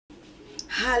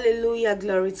Hallelujah,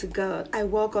 glory to God. I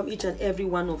welcome each and every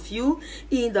one of you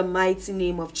in the mighty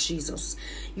name of Jesus.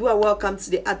 You are welcome to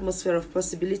the Atmosphere of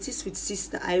Possibilities with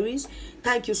Sister Iris.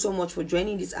 Thank you so much for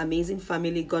joining this amazing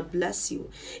family. God bless you.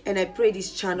 And I pray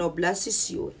this channel blesses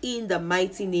you in the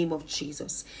mighty name of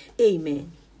Jesus.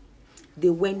 Amen.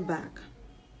 They went back.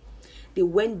 They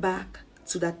went back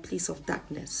to that place of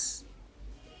darkness.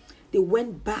 They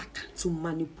went back to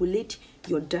manipulate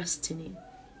your destiny.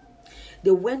 They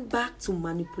went back to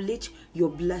manipulate your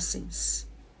blessings.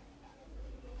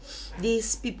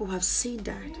 These people have seen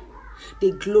that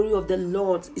the glory of the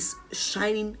Lord is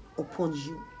shining upon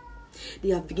you. They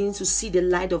have begun to see the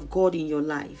light of God in your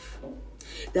life.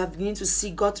 They have begun to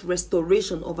see God's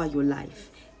restoration over your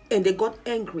life. And they got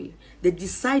angry. They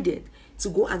decided to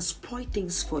go and spoil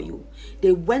things for you.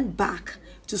 They went back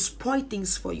to spoil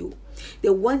things for you.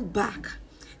 They went back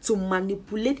to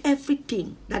manipulate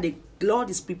everything that the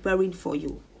Lord is preparing for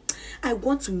you. I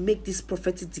want to make this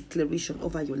prophetic declaration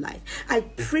over your life. I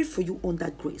pray for you on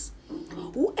that grace.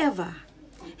 Whoever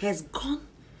has gone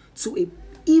to an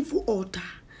evil altar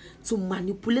to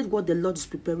manipulate what the Lord is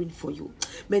preparing for you,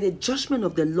 may the judgment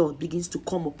of the Lord begins to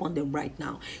come upon them right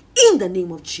now. In the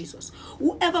name of Jesus.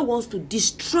 Whoever wants to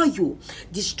destroy you,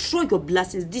 destroy your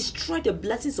blessings, destroy the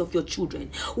blessings of your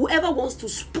children, whoever wants to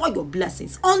spoil your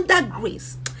blessings, under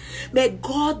grace, may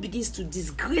God begins to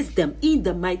disgrace them in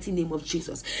the mighty name of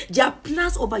Jesus. Their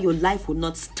plans over your life will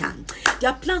not stand.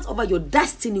 Their plans over your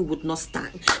destiny would not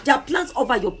stand. Their plans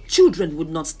over your children would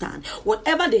not stand.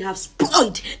 Whatever they have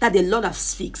spoiled that the Lord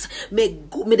has fixed, may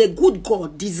the good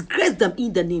God disgrace them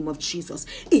in the name of Jesus.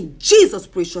 In Jesus'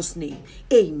 precious name,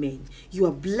 amen. You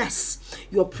are blessed.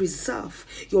 You are preserved.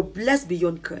 You are blessed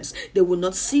beyond curse. They will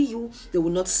not see you. They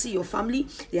will not see your family.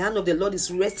 The hand of the Lord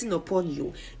is resting upon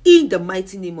you in the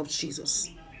mighty name of Jesus.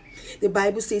 The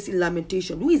Bible says in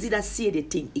Lamentation, who is it that seeth a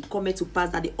thing? It cometh to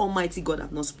pass that the Almighty God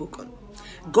have not spoken.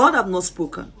 God have not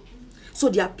spoken. So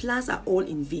their plans are all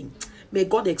in vain. May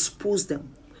God expose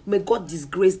them. May God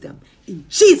disgrace them. In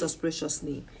Jesus' precious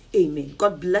name. Amen.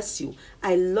 God bless you.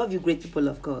 I love you, great people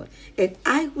of God. And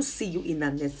I will see you in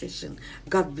our next session.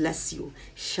 God bless you.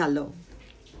 Shalom.